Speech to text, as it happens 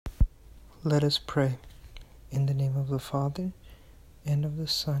Let us pray. In the name of the Father, and of the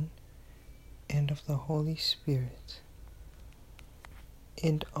Son, and of the Holy Spirit.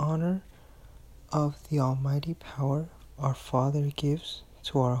 In honor of the almighty power our Father gives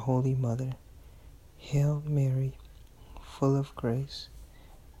to our Holy Mother, Hail Mary, full of grace,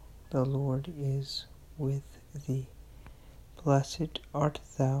 the Lord is with thee. Blessed art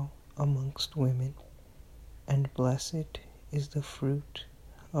thou amongst women, and blessed is the fruit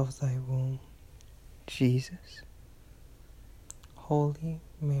of thy womb, Jesus. Holy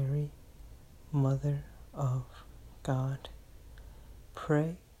Mary, Mother of God,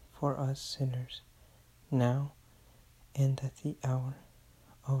 pray for us sinners, now and at the hour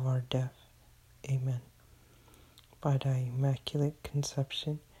of our death. Amen. By thy immaculate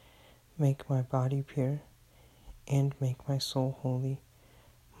conception, make my body pure, and make my soul holy.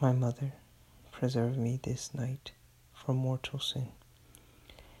 My Mother, preserve me this night from mortal sin.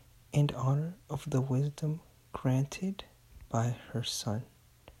 In honor of the wisdom granted by her Son.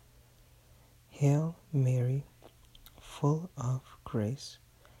 Hail Mary, full of grace,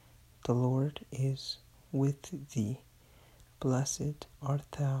 the Lord is with thee. Blessed art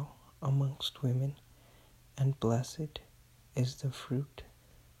thou amongst women, and blessed is the fruit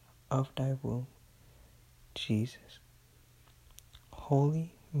of thy womb, Jesus.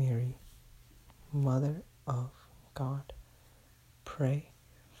 Holy Mary, Mother of God, pray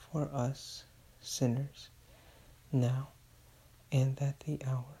for us sinners, now and at the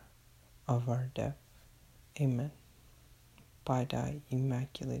hour of our death. Amen. By thy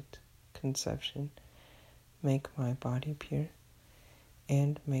immaculate conception, make my body pure,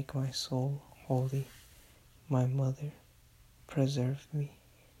 and make my soul holy. My Mother, preserve me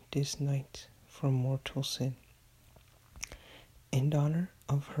this night from mortal sin. In honor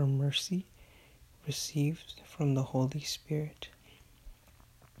of her mercy received from the Holy Spirit.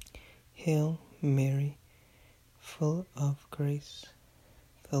 Hail Mary, full of grace,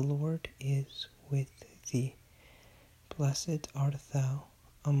 the Lord is with thee. Blessed art thou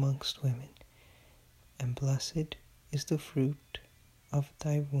amongst women, and blessed is the fruit of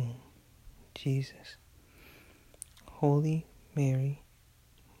thy womb, Jesus. Holy Mary,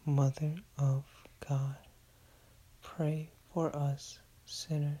 Mother of God, pray for us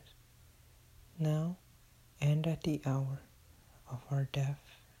sinners, now and at the hour of our death.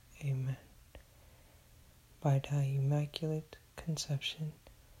 Amen. By thy immaculate conception,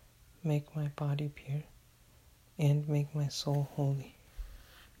 make my body pure, and make my soul holy.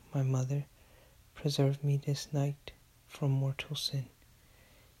 My Mother, preserve me this night from mortal sin.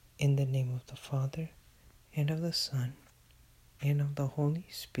 In the name of the Father, and of the Son, and of the Holy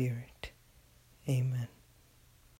Spirit. Amen.